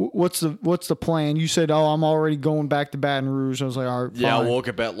 what's the plan?" You said, "Oh, I'm already going back to Baton Rouge." I was like, "All right, fine." Yeah, I woke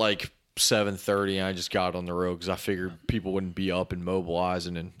up at like 7:30 and I just got on the road because I figured people wouldn't be up and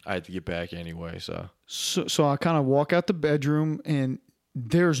mobilizing, and I had to get back anyway. So I kind of walk out the bedroom, and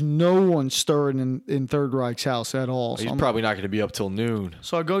there's no one stirring in Third Reich's house at all. He's probably not going to be up till noon.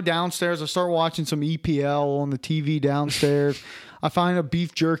 So I go downstairs. I start watching some EPL on the TV downstairs. I find a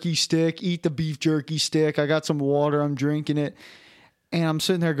beef jerky stick, eat the beef jerky stick. I got some water. I'm drinking it. And I'm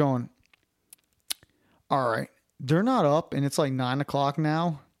sitting there going, all right, they're not up, and it's like 9 o'clock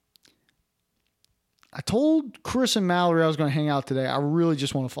now. I told Chris and Mallory I was going to hang out today. I really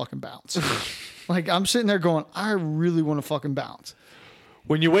just want to fucking bounce. Like, I'm sitting there going, I really want to fucking bounce.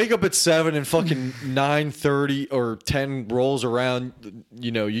 When you wake up at 7 and fucking 9:30 or 10 rolls around,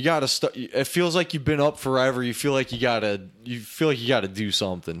 you got to start. It feels like you've been up forever. You feel like you got to do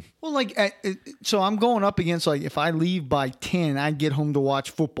something. Well, so I'm going up against, like, if I leave by 10, I get home to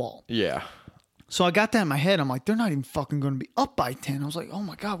watch football. Yeah. So I got that in my head. I'm like, they're not even fucking going to be up by 10. I was like, oh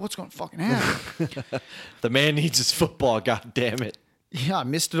my God, what's going to fucking happen? The man needs his football, god damn it. Yeah, I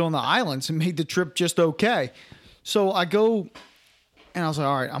missed it on the islands and made the trip just okay. So I go, and I was like,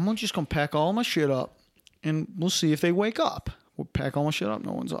 all right, I'm just going to pack all my shit up, and we'll see if they wake up. We'll pack all my shit up.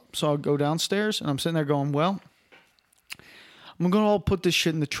 No one's up. So I'll go downstairs, and I'm sitting there going, well, I'm going to all put this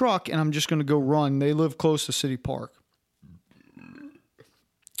shit in the truck, and I'm just going to go run. They live close to City Park.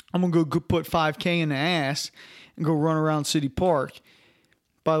 I'm going to go put 5K in the ass and go run around City Park.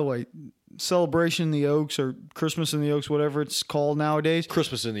 By the way, Celebration in the Oaks or Christmas in the Oaks, whatever it's called nowadays.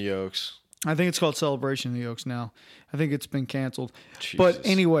 Christmas in the Oaks. I think it's called Celebration in the Oaks now. I think it's been canceled. Jesus. But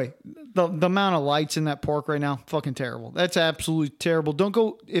anyway, the amount of lights in that park right now, fucking terrible. That's absolutely terrible. Don't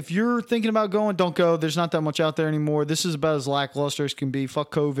go. If you're thinking about going, don't go. There's not that much out there anymore. This is about as lackluster as can be.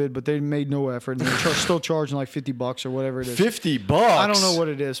 Fuck COVID, but they made no effort. And they're still charging like $50 or whatever it is. $50? I don't know what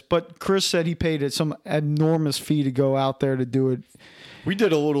it is, but Chris said he paid it some enormous fee to go out there to do it. We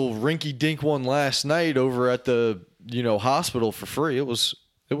did a little rinky-dink one last night over at the hospital for free. It was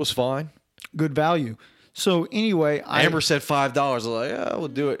fine. Good value. So anyway, Amber said $5. I was like, yeah, we'll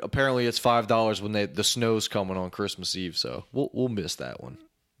do it. Apparently, it's $5 when the snow's coming on Christmas Eve, so we'll miss that one.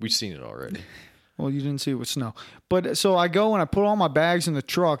 We've seen it already. Well, you didn't see it with snow. But so I go and I put all my bags in the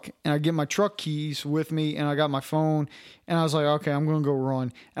truck, and I get my truck keys with me, and I got my phone, and I was like, okay, I'm going to go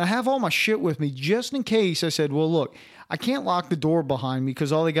run. And I have all my shit with me just in case. I said, well, look, I can't lock the door behind me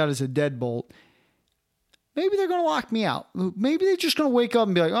because all they got is a deadbolt. Maybe they're going to lock me out. Maybe they're just going to wake up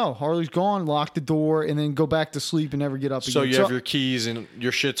and be like, oh, Harley's gone, lock the door, and then go back to sleep and never get up again. So you have your keys and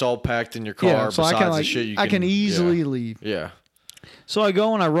your shit's all packed in your car so besides the shit I can easily leave. Yeah. So I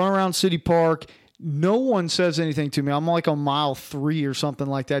go and I run around City Park. No one says anything to me. I'm like on mile 3 or something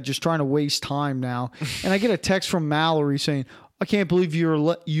like that, just trying to waste time now. And I get a text from Mallory saying, I can't believe you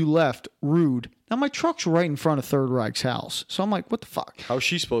left. Rude. Now, my truck's right in front of Third Reich's house. So I'm like, what the fuck? How's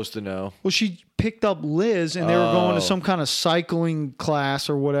she supposed to know? Well, she picked up Liz, and they were going to some kind of cycling class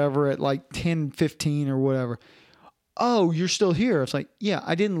or whatever at like 10:15 or whatever. Oh, you're still here? I was like, yeah,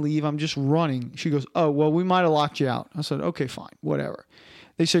 I didn't leave. I'm just running. She goes, oh, well, we might have locked you out. I said, okay, fine, whatever.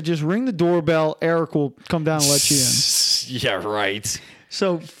 They said, just ring the doorbell. Eric will come down and let you in. Yeah, right.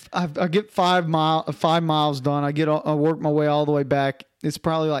 So I get 5 miles done. I work my way all the way back. It's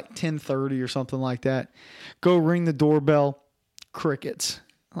probably like 10:30 or something like that. Go ring the doorbell. Crickets.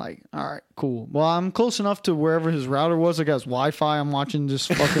 Like, all right, cool. Well, I'm close enough to wherever his router was. I got his Wi-Fi. I'm watching this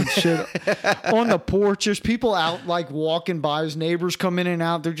fucking shit on the porch. There's people out like walking by. His neighbors come in and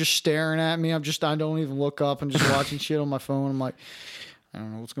out. They're just staring at me. I don't even look up. I'm just watching shit on my phone. I'm like, I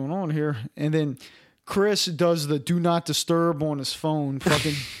don't know what's going on here. And then Chris does the do not disturb on his phone,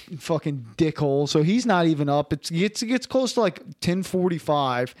 fucking dickhole. So he's not even up. It gets close to like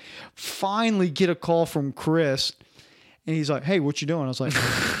 10:45. Finally get a call from Chris. And he's like, hey, what you doing? I was like,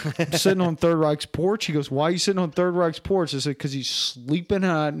 I'm sitting on Third Reich's porch. He goes, why are you sitting on Third Reich's porch? I said, because he's sleeping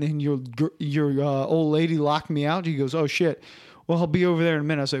and your old lady locked me out. He goes, oh, shit. Well, I'll be over there in a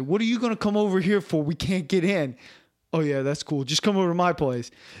minute. I say, what are you going to come over here for? We can't get in. Oh, yeah, that's cool. Just come over to my place.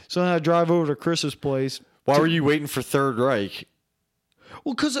 So then I drive over to Chris's place. Why were you waiting for Third Reich?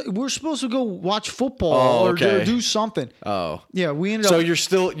 Well, because we're supposed to go watch football or do something. Oh. Yeah, we ended up... So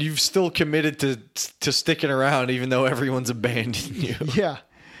you've still committed to sticking around even though everyone's abandoned you. Yeah.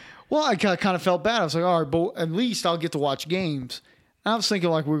 Well, I kind of felt bad. I was like, all right, but at least I'll get to watch games. I was thinking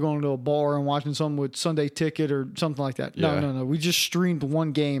like we were going to a bar and watching something with Sunday Ticket or something like that. Yeah. No. We just streamed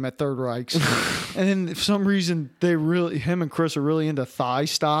one game at Third Reich's. And then for some reason, him and Chris are really into Thigh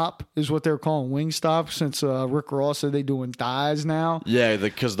Stop, is what they're calling Wing Stop, since Rick Ross said they're doing thighs now. Yeah,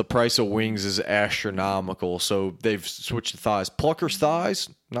 because the price of wings is astronomical. So they've switched to thighs. Plucker's thighs,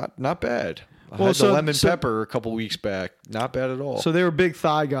 not bad. I had the lemon pepper a couple weeks back. Not bad at all. So they were big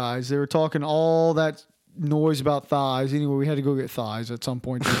thigh guys. They were talking all that noise about thighs. Anyway, we had to go get thighs at some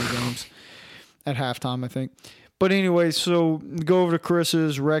point during the games at halftime, I think. But anyway, so go over to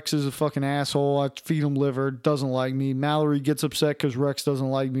Chris's. Rex is a fucking asshole. I feed him liver. Doesn't like me. Mallory gets upset because Rex doesn't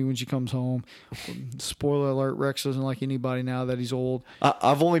like me when she comes home. Spoiler alert, Rex doesn't like anybody now that he's old.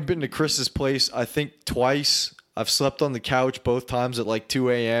 I've only been to Chris's place, I think, twice. I've slept on the couch both times at like 2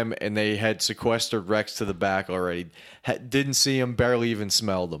 a.m. and they had sequestered Rex to the back already. Didn't see him, barely even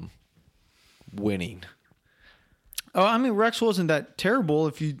smelled him. Winning. Oh, I mean, Rex wasn't that terrible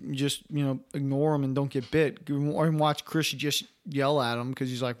if you just, ignore him and don't get bit. Or watch Chris just yell at him because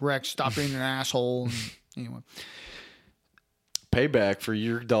he's like, Rex, stop being an asshole. And anyway. Payback for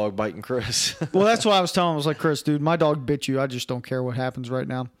your dog biting Chris. Well, that's why I was telling him. I was like, Chris, dude, my dog bit you. I just don't care what happens right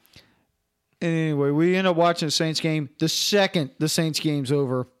now. And anyway, we end up watching the Saints game. The second the Saints game's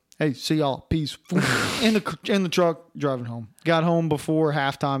over, hey, see y'all. Peace. in the truck, driving home. Got home before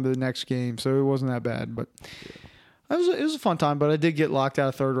halftime of the next game, so it wasn't that bad. But it was a fun time, but I did get locked out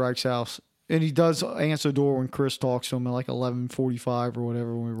of Third Reich's house. And he does answer the door when Chris talks to him at like 11:45 or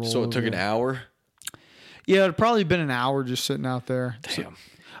whatever when we roll. So it took an hour? Yeah, it'd probably been an hour just sitting out there. Damn. So,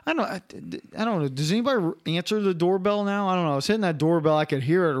 I don't know. Does anybody answer the doorbell now? I don't know. I was hitting that doorbell. I could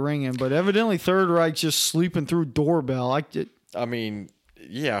hear it ringing, but evidently Third Reich just sleeping through doorbell. I mean,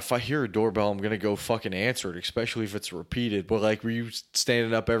 yeah, if I hear a doorbell, I'm going to go fucking answer it, especially if it's repeated. But like, were you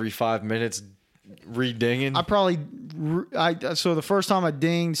standing up every 5 minutes re-dinging? So the first time I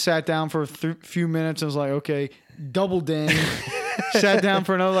dinged, sat down for a few minutes and was like, okay, double ding. Sat down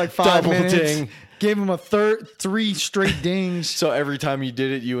for another like 5 Double minutes. ding. Gave him a 3 straight dings. So every time you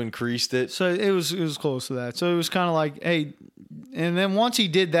did it, you increased it. So it was close to that. So it was kind of like, hey, and then once he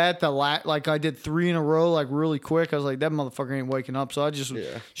did that, like I did 3 in a row, like really quick. I was like, that motherfucker ain't waking up. So I just was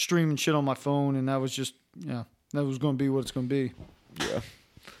streaming shit on my phone, and that was just that was going to be what it's going to be. Yeah.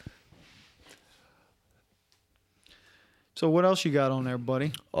 So what else you got on there,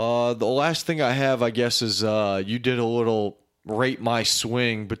 buddy? The last thing I have, I guess, is you did a little rate my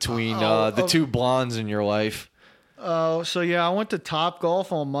swing between the two blondes in your life. So yeah, I went to Top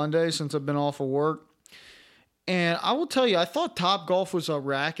Golf on Monday since I've been off of work. And I will tell you, I thought Top Golf was a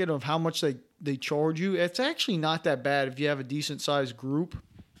racket of how much they charge you. It's actually not that bad if you have a decent sized group.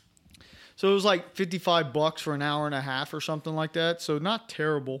 So it was like $55 for an hour and a half or something like that. So not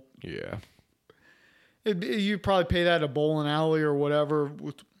terrible. Yeah. You'd probably pay that at a bowling alley or whatever.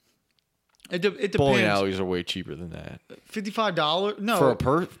 It depends. Bowling alleys are way cheaper than that. $55? No. For a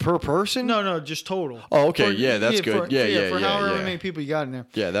per person? No, just total. Oh, okay. That's good. For however many people you got in there.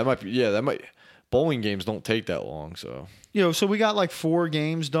 Yeah, that might. Bowling games don't take that long, so. So we got like 4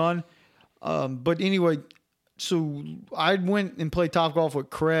 games done. But anyway, so I went and played Top Golf with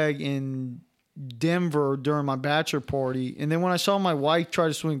Craig in Denver during my bachelor party, and then when I saw my wife try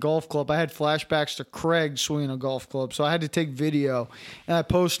to swing a golf club, I had flashbacks to Craig swinging a golf club, so I had to take video, and I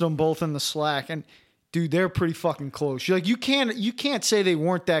posted them both in the Slack. And dude, they're pretty fucking close. You're like, you can't say they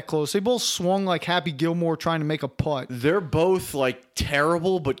weren't that close. They both swung like Happy Gilmore trying to make a putt. They're both like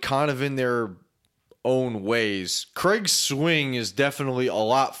terrible, but kind of in their own ways. Craig's swing is definitely a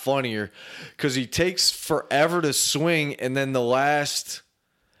lot funnier because he takes forever to swing, and then the last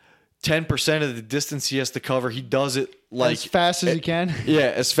 10% of the distance he has to cover, he does it like as fast as he can.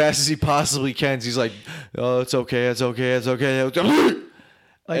 Yeah, as fast as he possibly can. He's like, "Oh, it's okay. I'm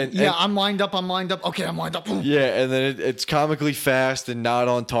lined up. Okay, I'm lined up. Yeah, and then it's comically fast and not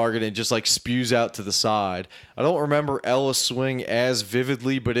on target and just like spews out to the side. I don't remember Ella's swing as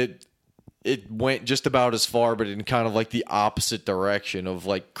vividly, but it went just about as far, but in kind of like the opposite direction of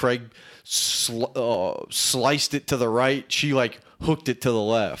like Craig sliced it to the right. She like hooked it to the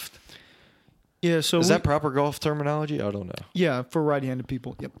left. Yeah, so is that proper golf terminology? I don't know. Yeah, for right-handed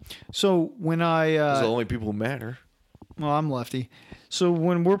people. Yep. So when I those are the only people who matter. Well, I'm lefty. So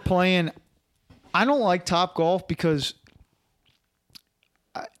when we're playing, I don't like Top Golf because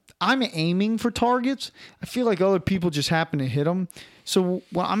I'm aiming for targets. I feel like other people just happen to hit them. So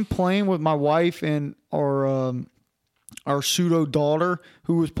when I'm playing with my wife and our pseudo daughter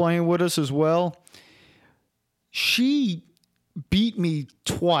who was playing with us as well, she beat me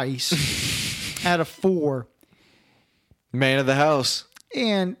twice. Out of 4. Man of the house.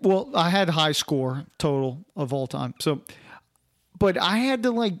 And, well, I had high score total of all time. So, but I had to,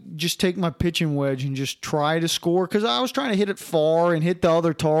 like, just take my pitching wedge and just try to score because I was trying to hit it far and hit the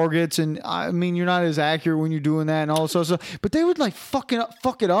other targets. And, I mean, you're not as accurate when you're doing that and all this other stuff. But they would, like, fuck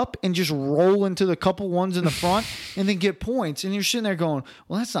it up and just roll into the couple ones in the front and then get points. And you're sitting there going,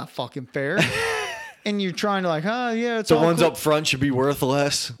 well, that's not fucking fair. And you're trying to like, it's the all ones cool. up front should be worth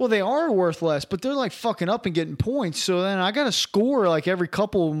less. Well, they are worth less, but they're like fucking up and getting points. So then I got to score like every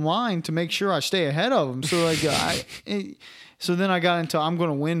couple of mine to make sure I stay ahead of them. So like, so then I got into I'm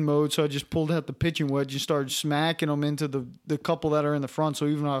going to win mode. So I just pulled out the pitching wedge and started smacking them into the couple that are in the front. So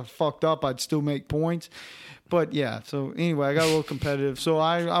even though I fucked up, I'd still make points. But yeah, so anyway, I got a little competitive. So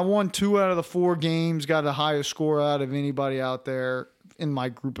I won 2 out of the 4 games, got the highest score out of anybody out there in my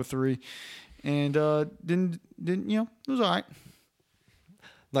group of 3. And didn't it was all right.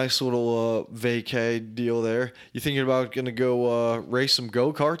 Nice little vacay deal there. You thinking about going to go race some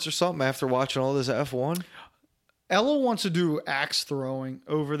go-karts or something after watching all this F1? Ella wants to do axe throwing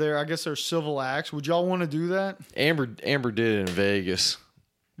over there. I guess there's civil axe. Would y'all want to do that? Amber did it in Vegas.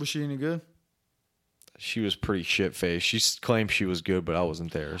 Was she any good? She was pretty shit-faced. She claimed she was good, but I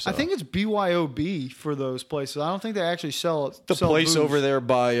wasn't there. So. I think it's BYOB for those places. I don't think they actually sell it. The place booze. over there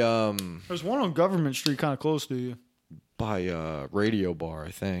by there's one on Government Street kind of close to you. By Radio Bar, I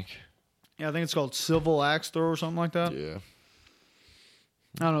think. Yeah, I think it's called Civil Axe Throw or something like that. Yeah.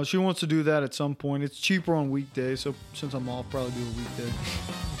 I don't know. She wants to do that at some point. It's cheaper on weekdays, so since I'm off, probably do a weekday.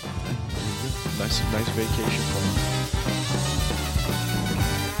 Nice vacation for her.